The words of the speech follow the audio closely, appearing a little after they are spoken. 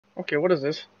Okay, what is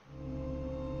this?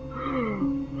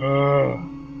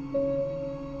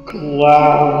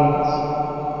 Clowns.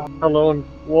 Hello and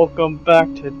welcome back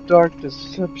to Dark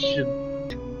Deception.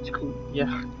 It's cool.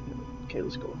 Yeah. Okay,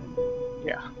 let's go ahead.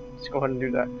 Yeah, let's go ahead and do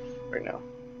that right now.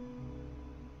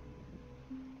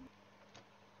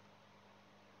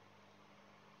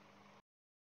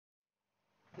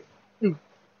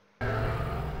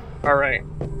 Alright.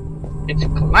 It's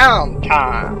clown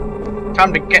time.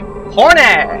 Time to get horny!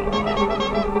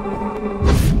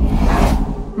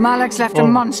 Malak's left a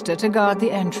monster to guard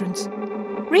the entrance.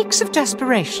 Reeks of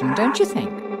desperation, don't you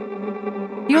think?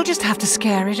 You'll just have to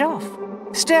scare it off.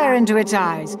 Stare into its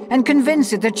eyes and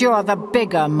convince it that you're the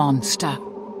bigger monster.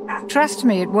 Trust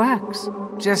me, it works.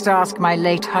 Just ask my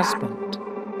late husband.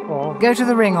 Oh. Go to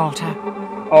the ring altar. I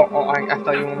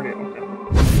thought you wanted it. Okay.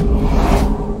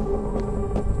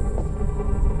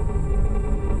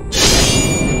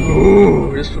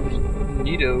 Ooh, this was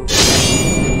neato.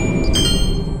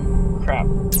 Crap.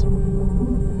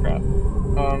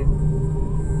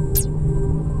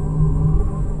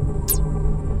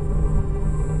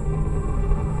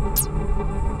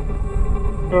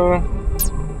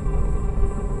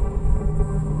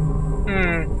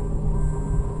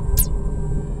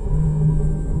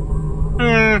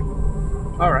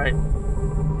 Alright.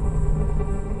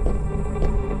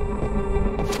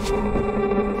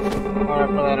 Alright,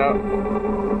 pull that out.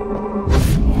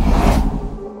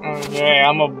 Okay,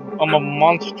 I'm a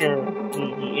monster.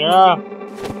 Yeah.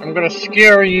 I'm gonna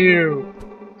scare you.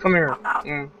 Come here.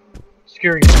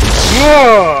 Scare you.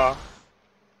 Whoa!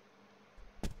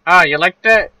 Ah, you like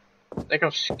that? Like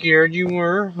how scared you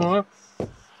were, huh?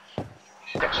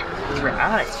 That's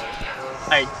right.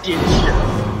 I did so.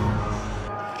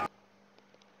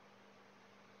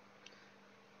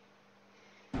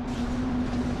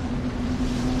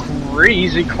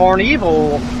 Crazy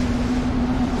carnival.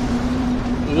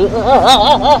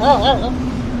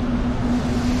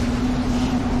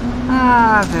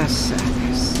 Ah, the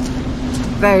circus.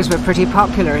 Those were pretty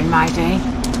popular in my day.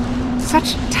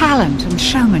 Such talent and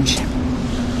showmanship.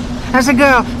 As a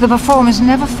girl, the performers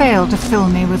never failed to fill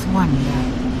me with wonder.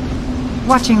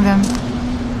 Watching them,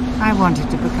 I wanted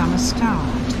to become a star,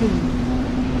 too.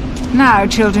 Now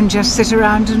children just sit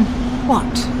around and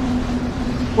what?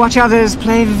 Watch others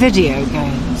play video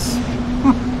games.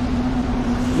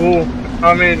 Well,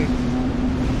 I mean,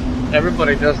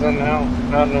 everybody does that now.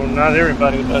 No, not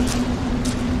everybody, but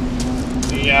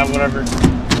yeah, whatever.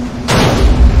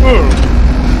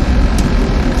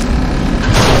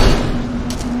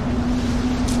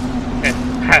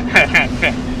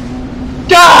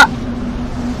 Gah!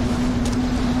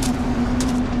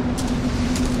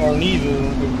 Carnival,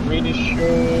 the greatest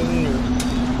show on earth.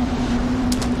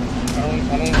 I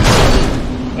don't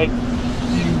like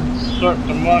you start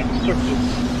the mock circus.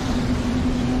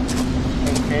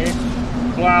 Okay.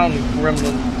 Clown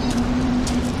gremlins.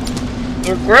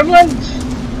 They're gremlins?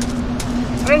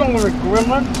 I don't know they're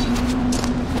gremlins.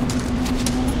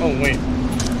 Oh wait.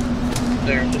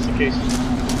 There, just in case.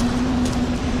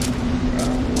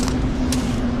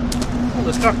 Oh,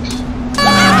 the ducks.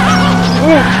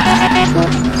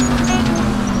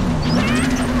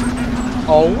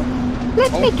 Oh.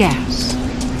 Let me guess.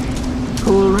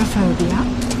 Coulrophobia?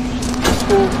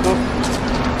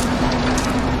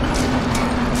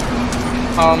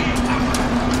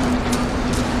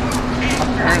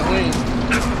 Apparently.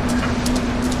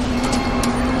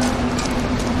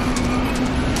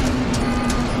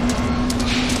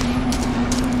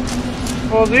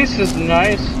 Well, this is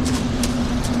nice.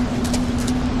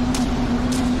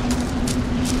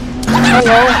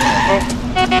 Hello.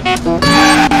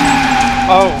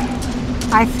 Oh.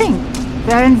 I think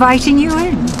they're inviting you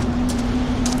in.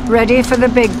 Ready for the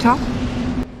big top?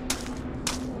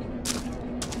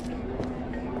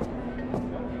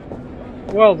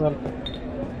 Well then.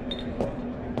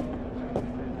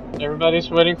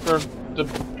 Everybody's waiting for the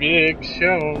big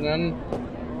show then.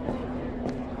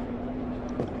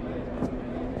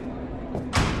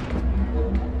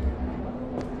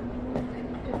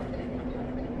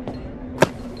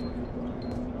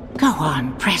 Go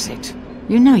on, press it.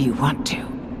 You know you want to.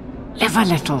 Live a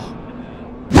little.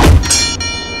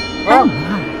 Oh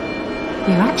my.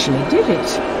 You actually did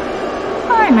it.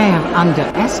 I may have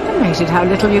underestimated how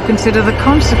little you consider the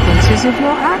consequences of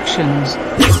your actions.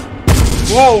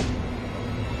 Whoa!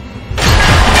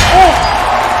 Oh!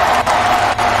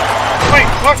 Wait,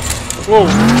 what? Whoa!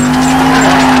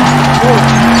 Whoa!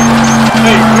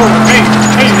 Hey, whoa, hey,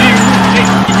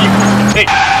 hey!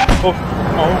 Oh,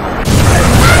 oh.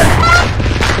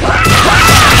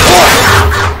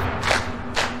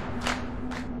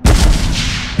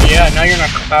 Yeah, now you're not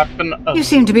happen. You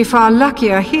seem to be far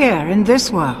luckier here in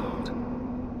this world.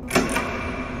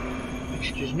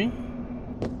 Excuse me?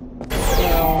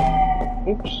 Now,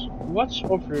 oops. What's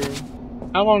over here?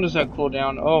 How long does that cool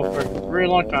down? Oh, for a very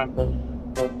long time.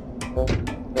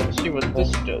 Let's see what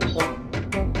this does.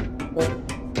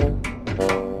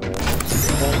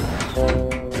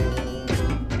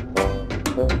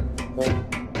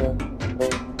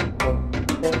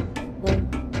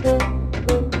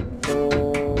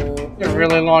 A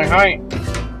really long height.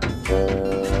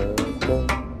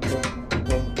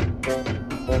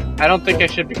 I don't think I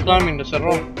should be climbing this at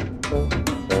all.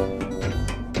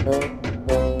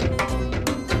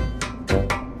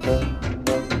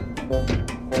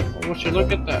 Would you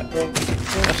look at that?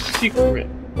 A secret.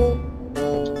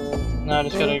 Now I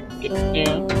just gotta get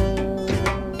down.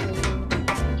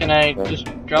 Can I just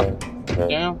drop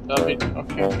down? That'll be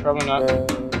okay, probably not.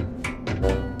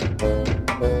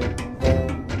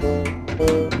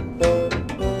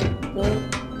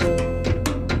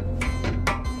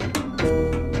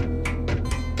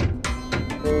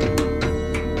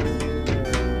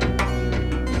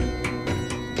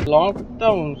 Long, but that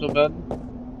one wasn't so bad.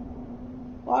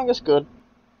 Long is good.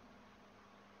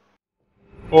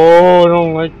 Oh, I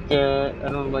don't like that. I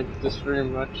don't like this very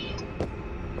much.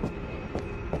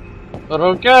 But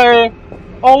okay.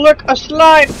 Oh look, a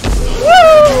slide! Woo!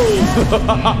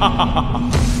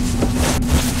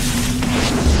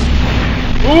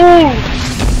 Ooh!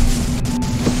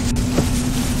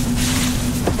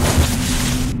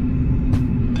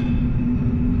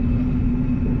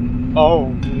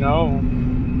 Oh no.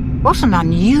 What an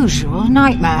unusual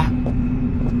nightmare.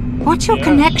 What's your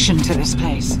connection to this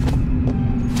place?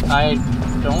 I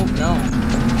don't know.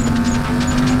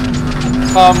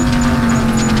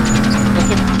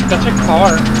 That's a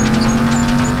car.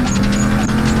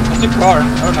 That's a car.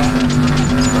 Oh no.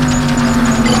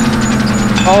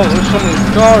 Oh, there's so many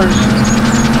cars.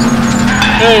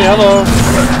 Hey, hello.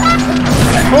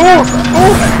 Oh!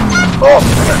 Oh! Oh!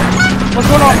 What's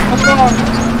going on? What's going on?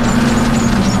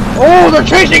 Oh, they're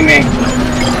chasing me!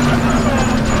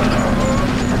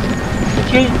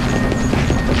 Okay.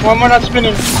 Why am I not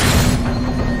spinning?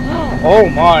 Oh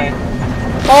my.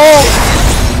 Oh!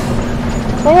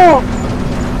 Oh!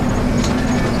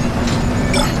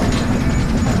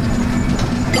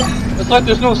 It's like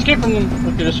there's no escape from them.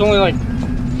 Okay, there's only like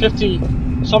 50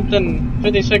 something,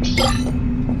 56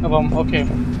 of them. Okay,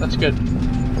 that's good.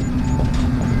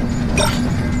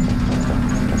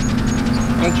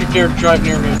 Don't you dare drive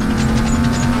near me.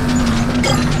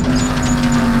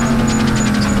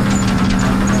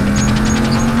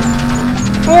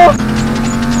 Oh!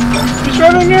 He's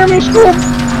driving near me, Scoop!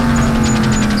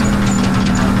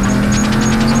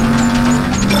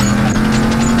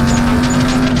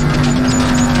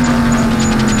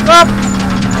 Stop!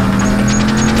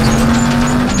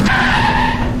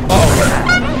 Uh-oh.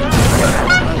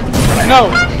 No!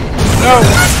 No!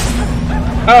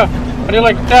 How do you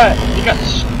like that? You got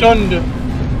stunned.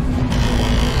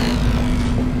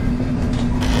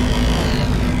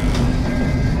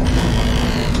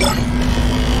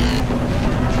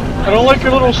 I don't like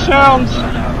your little sounds.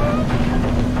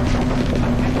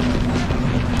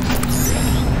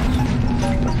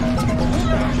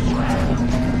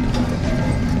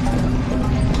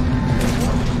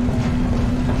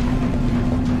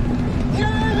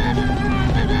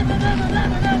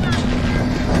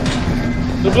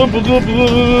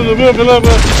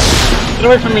 Get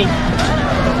away from me.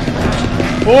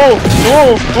 Oh,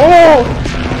 oh, oh,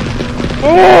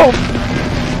 oh.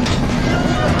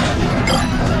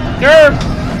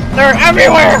 They're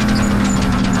everywhere!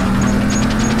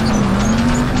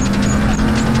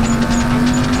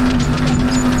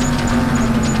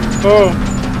 Oh.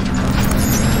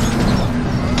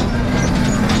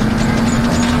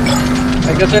 I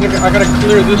guess I gotta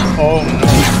clear this. Oh no.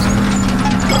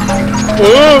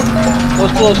 Oh!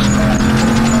 Close, close.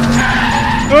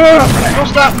 Oh! Don't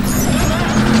stop!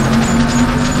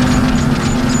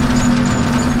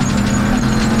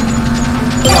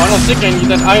 No, I don't think I need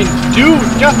that. I do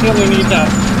definitely need that.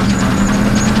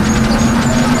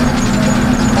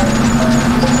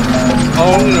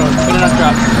 Oh no, better not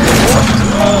drop.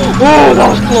 Oh, that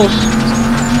was close.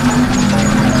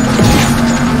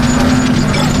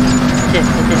 Okay,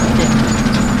 okay, okay.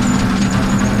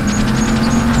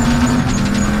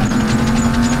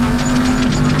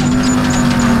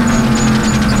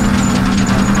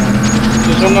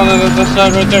 There's one on the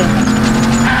side right there.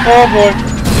 Oh boy,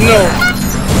 no.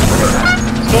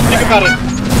 Don't think about it.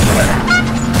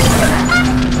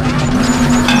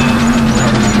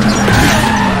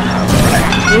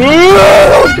 Ooh,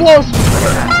 that was close.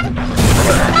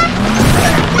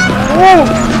 Oh!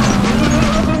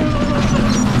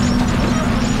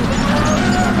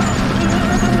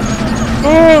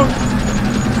 Oh!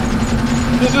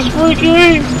 This is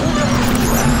freaky!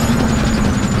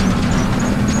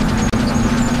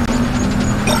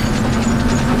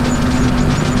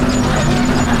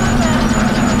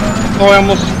 Oh, I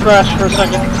almost crashed for a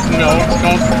second. No,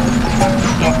 don't.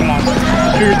 No, come on.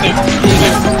 Do your thing. Do your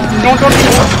thing. Don't do it.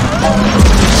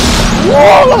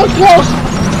 Whoa, that was close!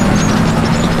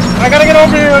 I gotta get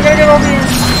over here. I gotta get over here.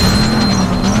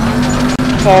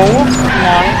 Oh,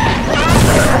 my.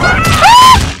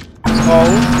 Oh,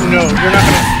 no. You're not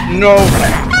gonna. No.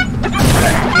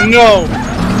 No.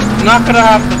 Not gonna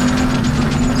happen.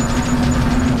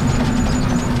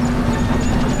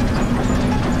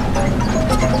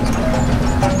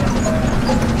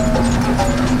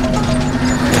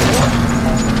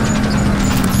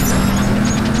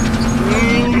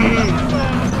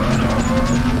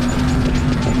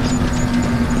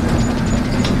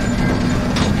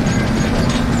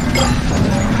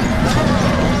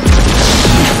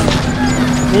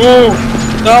 Whoa,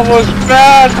 that was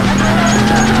bad!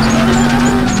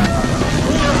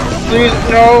 Please,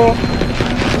 no!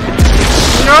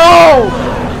 No!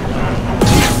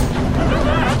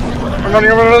 I'm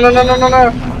running over, no!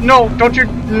 No, don't you,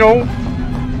 no!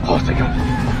 Oh, thank God.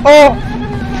 Oh!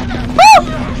 Woo!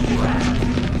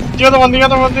 The other one!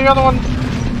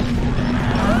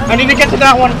 I need to get to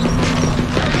that one!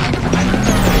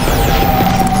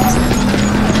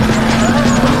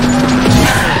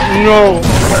 No!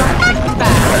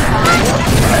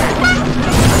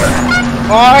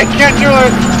 Oh, I can't do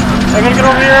it! I gotta get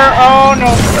over here! Oh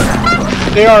no!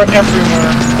 They are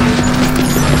everywhere!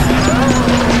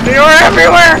 They are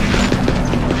everywhere!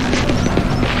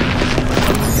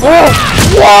 Oh!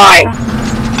 Why?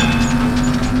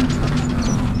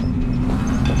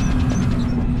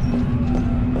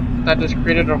 That just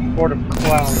created a horde of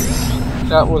clowns.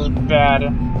 That was bad.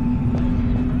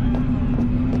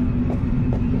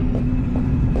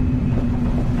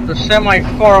 They're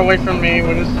semi-far away from me,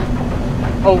 which is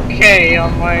okay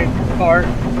on my part.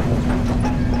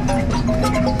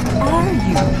 Are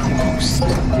you lost?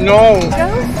 No! Go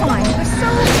find the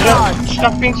soul pod.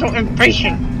 Stop being so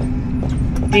impatient!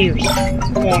 Dears,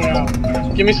 come on now.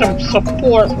 Give me some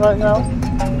support right now.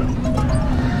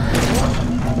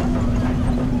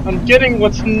 I'm getting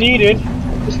what's needed.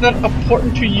 Isn't that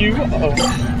important to you? Uh-oh.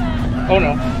 Oh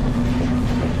no.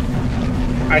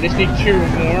 I just need 2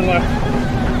 more left.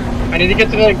 I need to get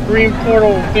to that green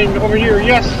portal thing over here.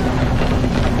 Yes!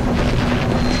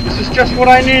 This is just what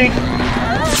I need.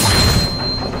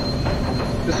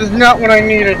 This is not what I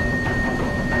needed.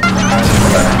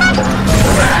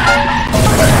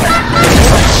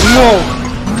 No!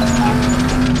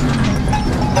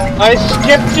 I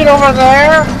skipped it over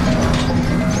there?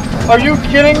 Are you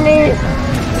kidding me?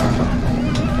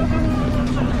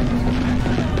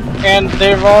 And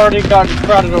they've already gotten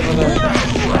crowded over there.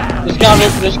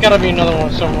 There's gotta be another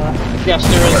one somewhere. Yes,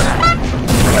 there is.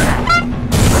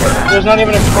 There's not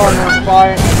even a car nearby,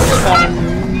 and there's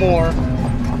spawning more.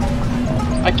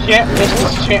 I can't miss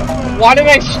this chance. Why did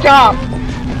I stop?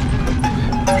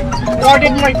 Why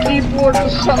did my keyboard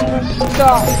suddenly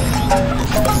stop?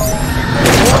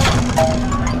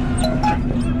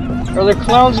 Are the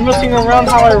clowns messing around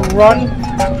how I run?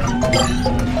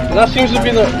 That seems to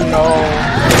be the... No.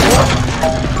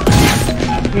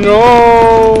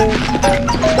 No!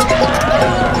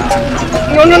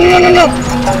 No!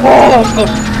 Oh, that was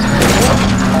close.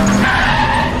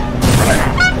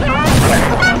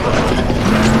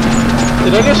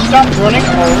 Did I just stop running?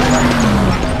 Oh.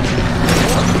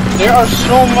 There are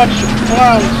so much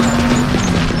clowns.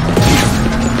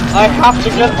 I have to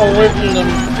get away from them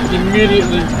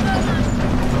immediately.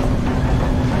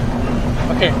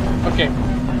 Okay.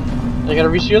 I gotta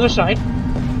reach the other side.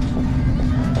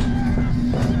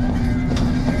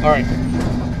 Alright.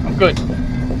 I'm good.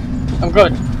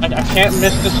 I can't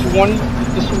miss this one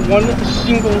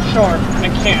single shard. I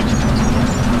can't.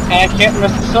 And I can't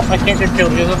mess this up. I can't get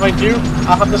killed. Because if I do,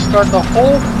 I'll have to start the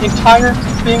whole entire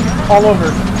thing all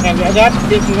over. And that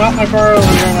is not my priority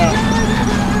right now.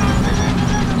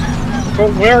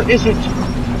 But where is it?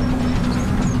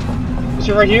 Is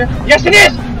it right here? Yes, it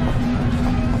is!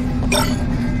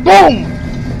 Boom!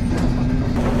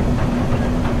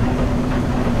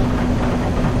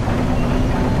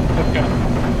 Okay.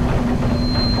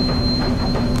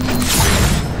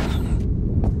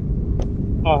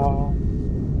 Oh.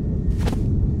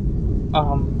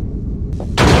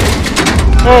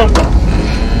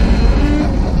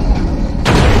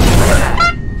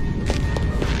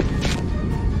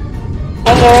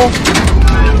 Hello.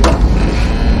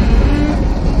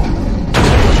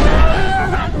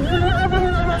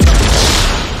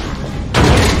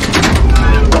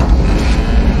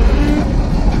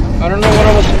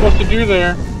 do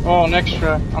there? Oh, an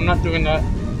extra. I'm not doing that.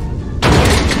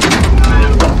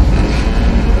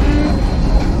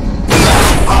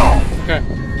 Okay.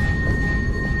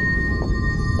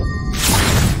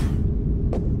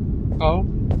 Oh?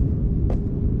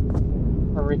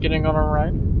 Are we getting on a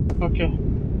ride? Okay.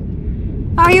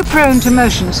 Are you prone to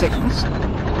motion sickness?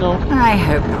 No. I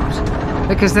hope not,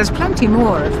 because there's plenty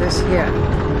more of this here.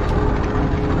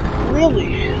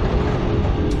 Really?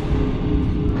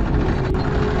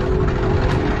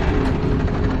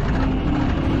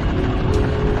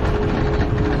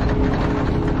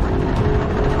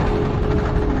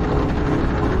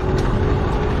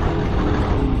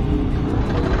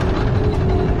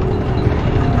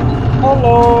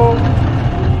 Hello.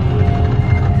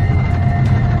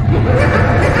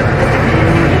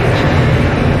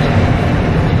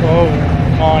 Oh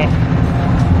my.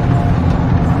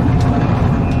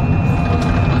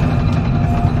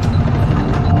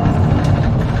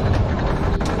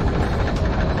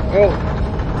 Oh.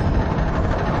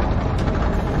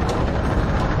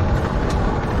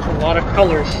 There's a lot of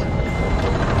colors.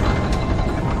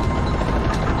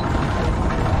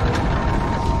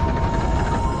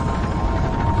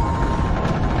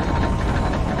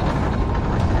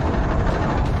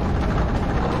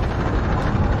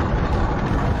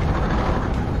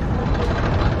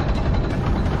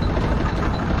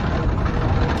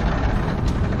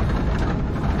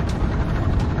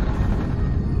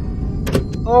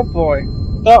 Oh boy,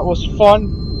 that was fun.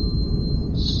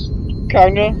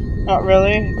 Kinda, not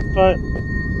really, but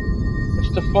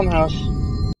it's the fun house.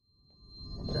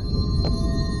 Okay.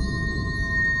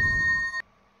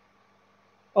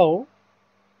 Oh.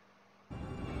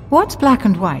 What's black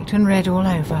and white and red all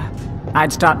over?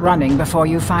 I'd start running before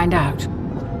you find out.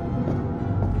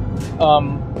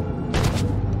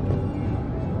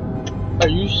 Are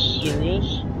you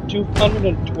serious?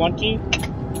 220?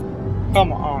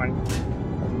 Come on.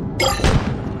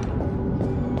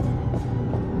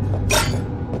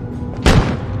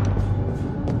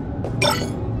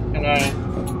 Can I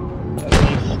at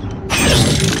least?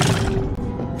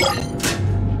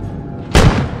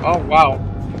 Oh wow.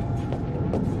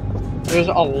 There's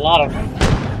a lot of them.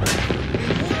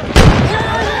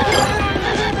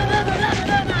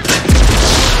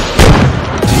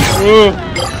 Ooh.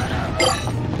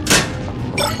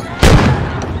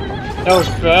 That was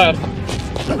bad.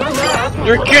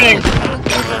 You're kidding!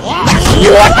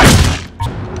 What?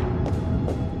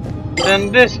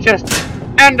 Then this just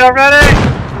end already!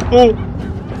 Oh!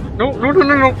 No, no, no,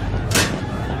 no, no!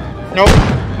 Nope,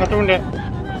 not doing that.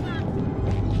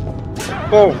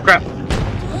 Oh, crap.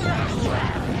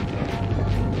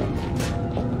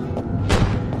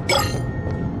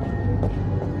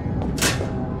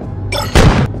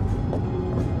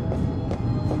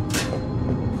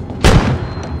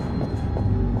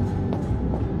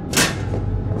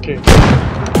 Okay.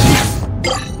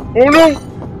 Oh no!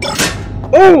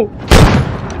 Oh!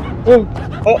 Oh!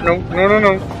 Oh no! No! No!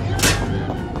 No!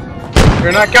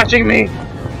 You're not catching me!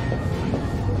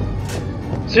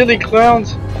 Silly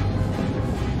clowns!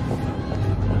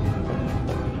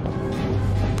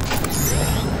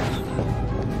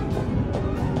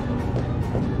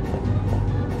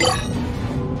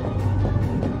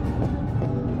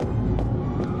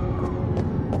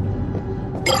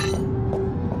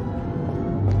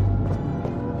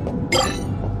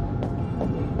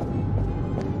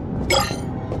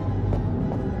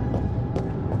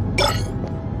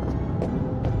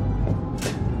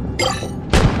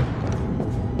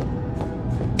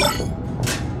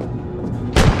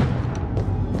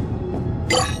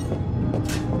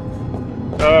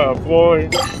 Oh boy,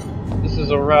 this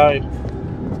is a ride.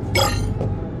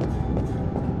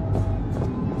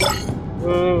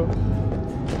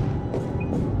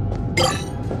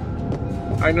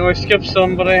 I know I skipped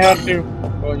some, but I had to.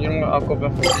 Well, you know what? I'll go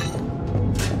back.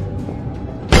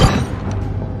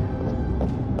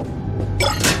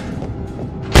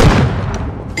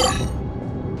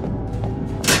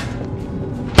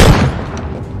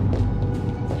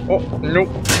 Oh, nope.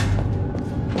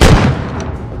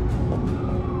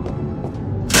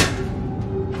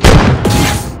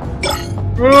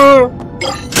 Oh!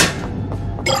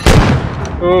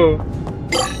 Oh!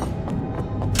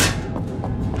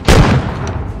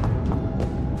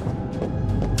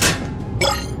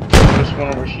 This one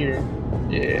over here.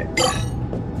 Yeah.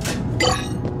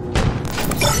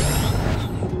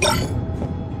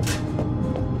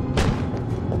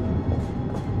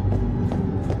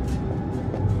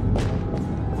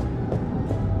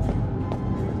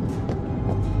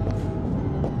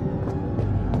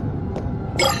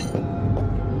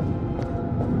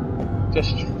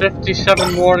 Just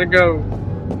 57 more to go.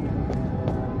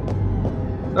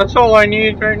 That's all I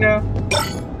need right now.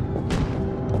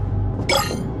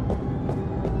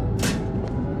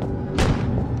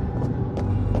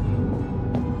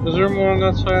 Is there more on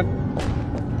that side?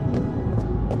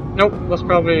 Nope, that's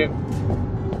probably it.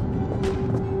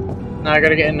 Now I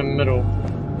gotta get in the middle.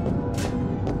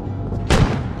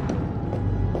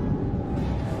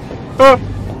 Oh!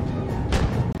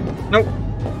 Nope.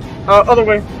 Other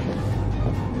way.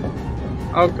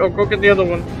 I'll go get the other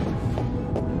one.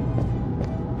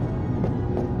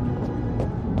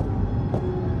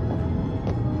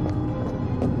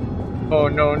 Oh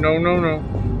no, no, no, no.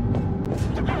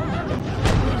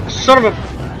 Son of a...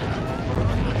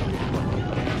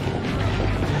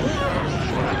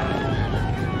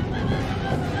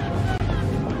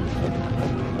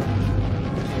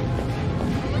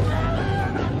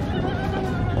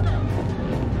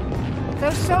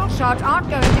 Those soul shards aren't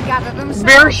going to gather themselves.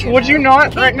 Bears, would you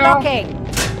not right now? Looking.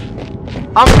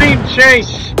 I'm being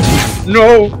chased.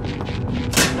 No.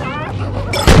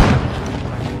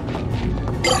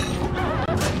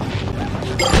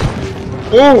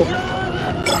 Oh,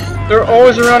 they're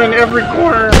always around in every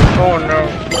corner. Oh no.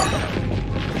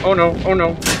 Oh no. Oh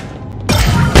no.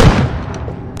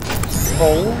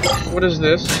 Oh, what is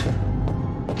this?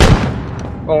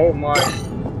 Oh my.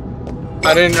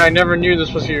 I never knew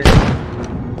this was here.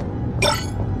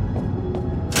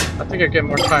 I think I get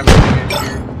more time getting in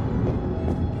here.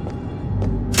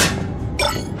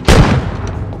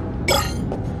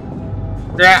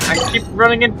 Yeah, I keep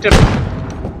running into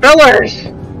pillars!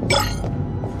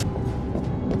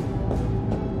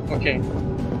 Okay.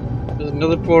 There's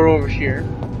another door over here.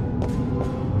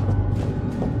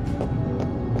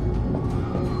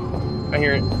 I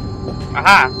hear it.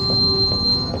 Aha!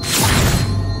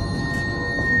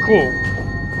 Cool.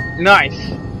 Nice.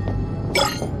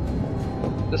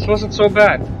 This wasn't so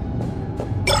bad.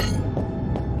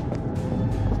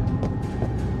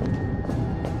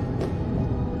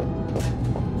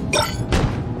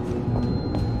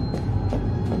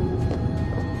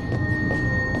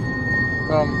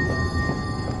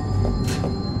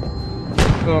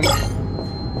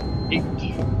 Eight.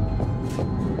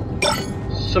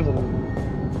 7.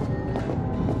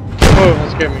 Oh, that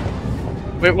scared me.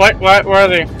 Wait, what? Where are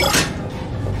they?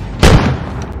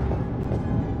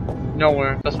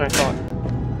 Nowhere. That's what I thought.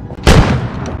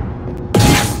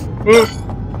 Ooh!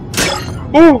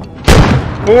 Ooh!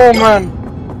 Oh man!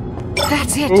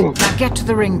 That's it. Ooh. Now get to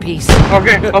the ring piece.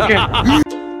 Okay, okay.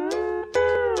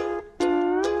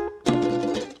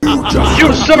 You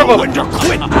son of a... When to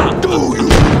quit, do you?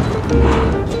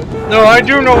 No, I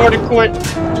do know where to quit.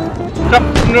 Stop.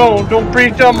 No, don't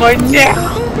breathe down my neck.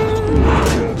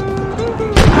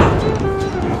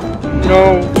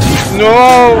 No.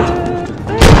 No.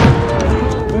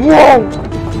 Whoa.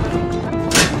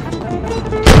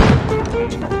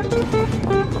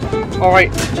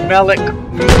 Alright,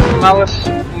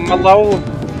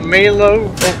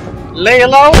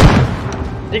 Laylo.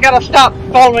 You gotta stop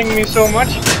following me so much.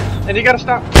 And you gotta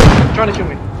stop trying to kill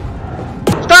me.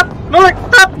 Stop! No,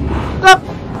 stop! Stop!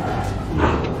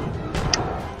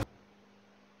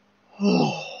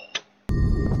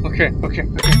 Okay.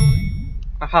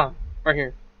 Aha, right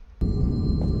here.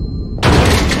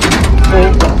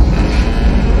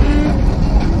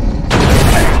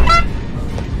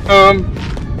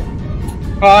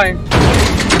 Hi.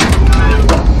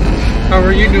 How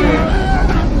are you doing?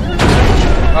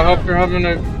 I hope you're having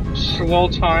a swell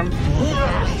time.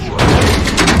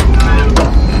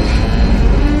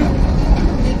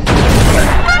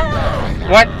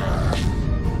 What?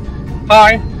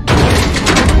 Hi.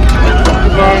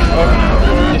 Goodbye. Oh,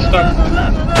 you're stuck.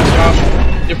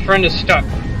 Your friend is stuck,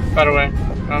 by the way.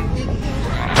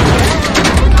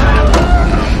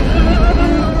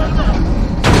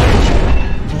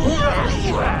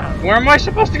 Where am I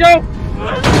supposed to go?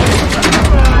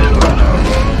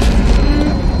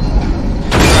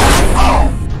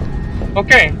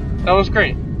 Okay, that was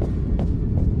great.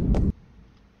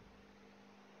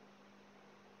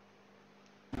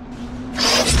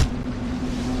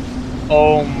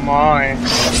 Oh my.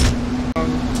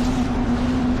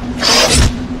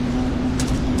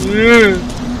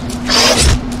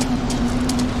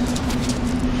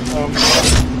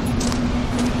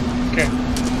 Okay.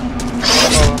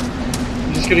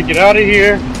 I'm just gonna get out of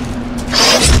here.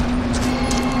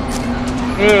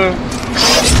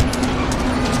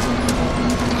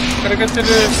 Gotta get to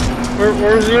the...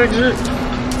 Where's the exit?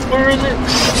 Where is it?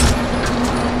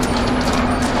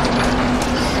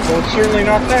 Well, it's certainly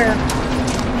not there.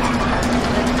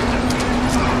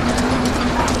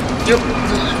 Yep,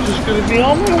 this is just gonna be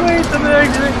on my way to the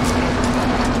exit.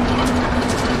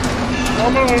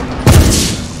 On my way.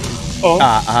 Oh.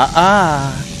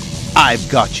 I've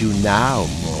got you now,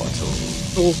 mortal.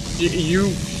 Oh,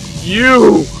 you.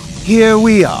 Here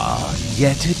we are,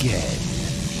 yet again.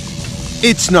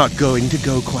 It's not going to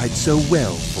go quite so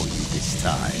well for you this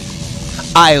time.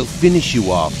 I'll finish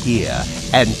you off here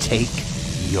and take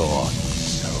your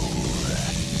soul.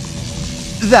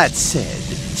 That said,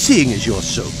 seeing as you're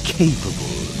so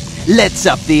capable, let's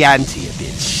up the ante a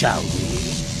bit, shall we?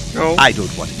 No. I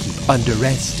don't want to keep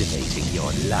underestimating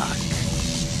your luck.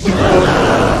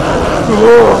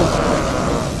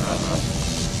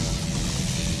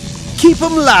 Keep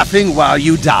them laughing while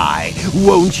you die,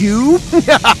 won't you?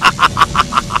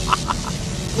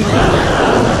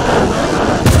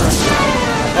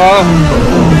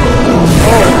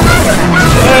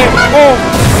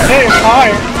 Hey,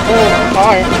 hi. Oh,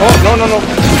 no.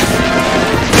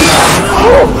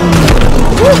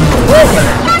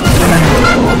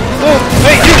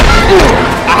 Hey, you.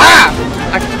 Aha!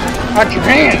 I got your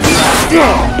hand.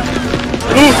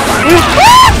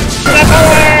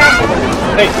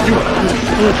 Hey, you.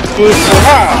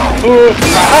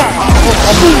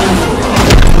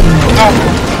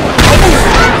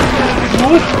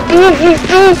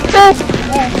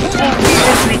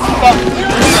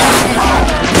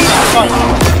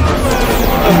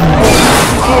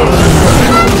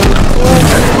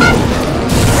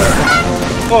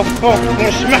 Oh, I'm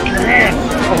gonna smack your hand.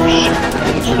 Oh, shit.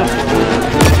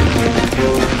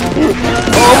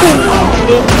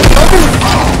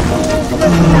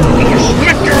 I'm gonna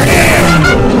smack your hand.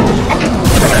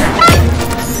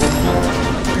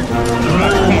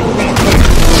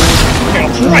 Okay,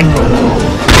 that's right.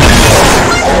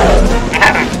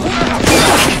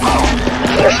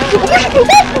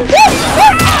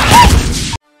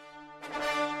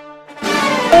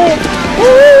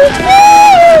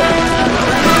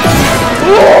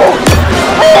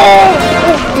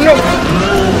 No!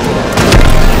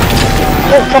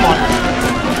 Oh, come on!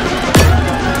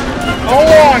 Hold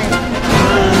on!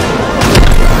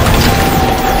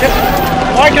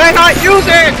 Why can I not use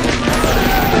it?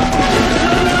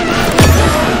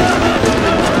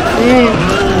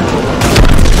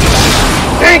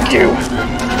 Thank you!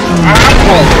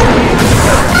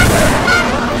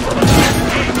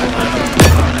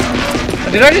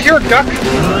 Did I just hear a duck?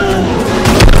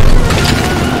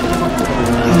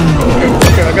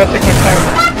 Okay, I gotta take my time.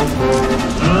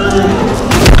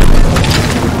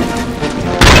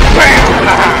 Bam!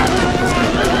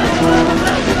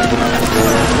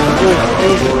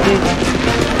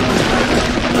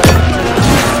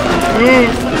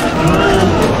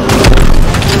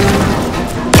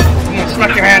 I'm gonna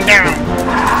smack your hand down.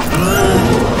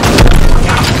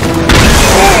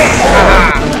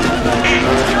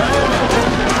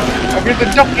 I'll get the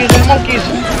duckies and monkeys.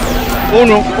 Oh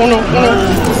no.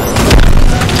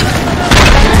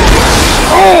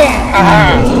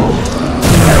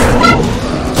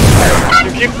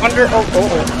 You keep under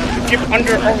you keep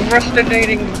under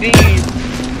arrestating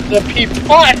the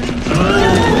people.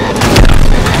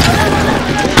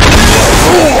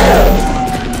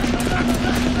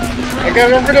 I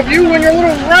got rid of you and your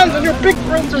little friends and your big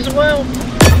friends as well.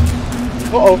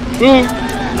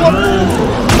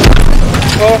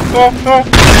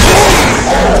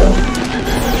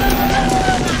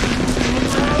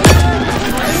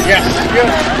 Yes.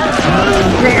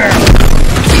 Come here.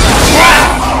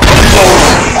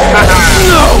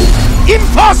 No!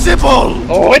 Impossible!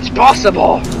 Oh, it's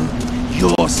possible.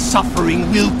 Your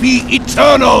suffering will be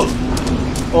eternal!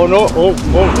 Oh no, no,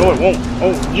 it won't.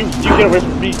 Oh, you get away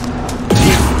from me.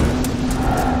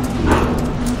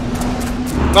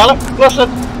 Now, listen.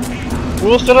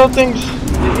 We'll settle things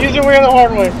the easy way and the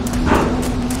hard way.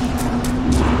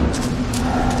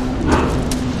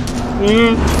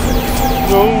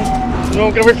 No,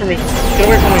 get away from me. Get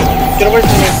away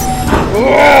from me.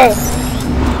 Ugh.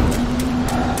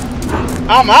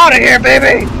 I'm out of here,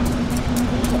 baby.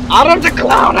 Out of the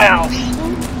clown house.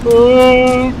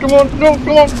 Come on.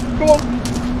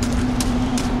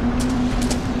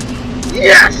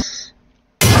 Yes.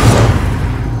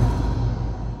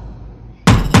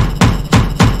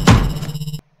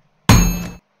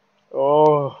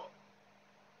 Oh.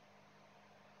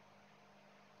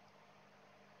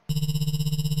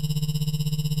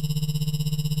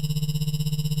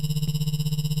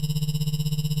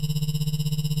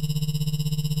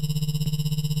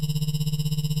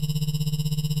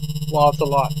 Wow, it's a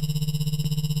lot.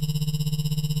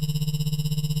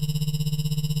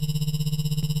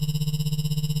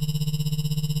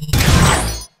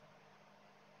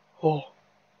 Oh.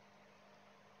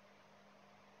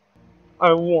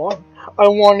 I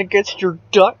won against your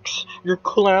ducks, your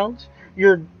clowns,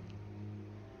 your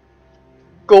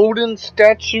golden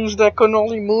statues that can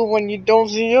only move when you don't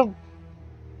see them.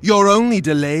 You're only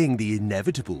delaying the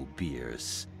inevitable,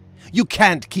 Pierce. You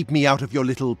can't keep me out of your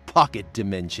little pocket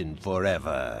dimension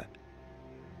forever.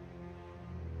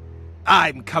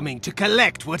 I'm coming to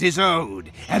collect what is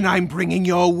owed, and I'm bringing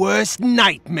your worst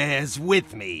nightmares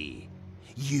with me.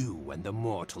 You and the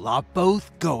mortal are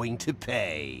both going to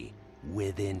pay,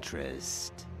 with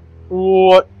interest.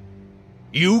 What?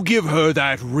 You give her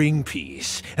that ring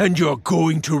piece, and you're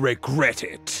going to regret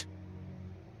it.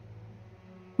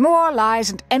 More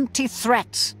lies and empty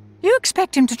threats. You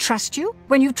expect him to trust you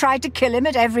when you tried to kill him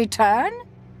at every turn?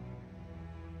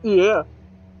 Yeah.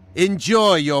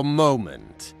 Enjoy your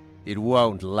moment. It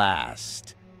won't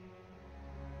last.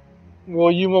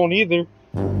 Well, you won't either.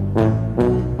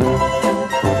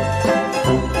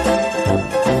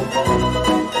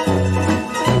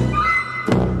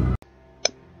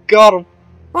 Got him.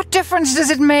 What difference does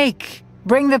it make?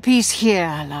 Bring the piece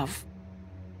here, love.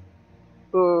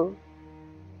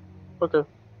 Okay.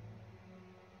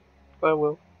 I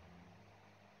will.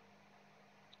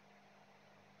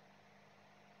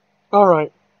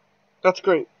 Alright. That's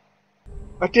great.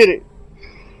 I did it.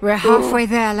 We're halfway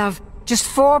there, love. Just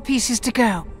 4 pieces to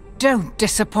go. Don't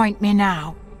disappoint me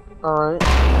now. Alright.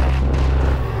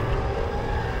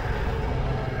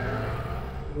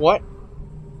 What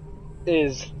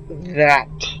is that?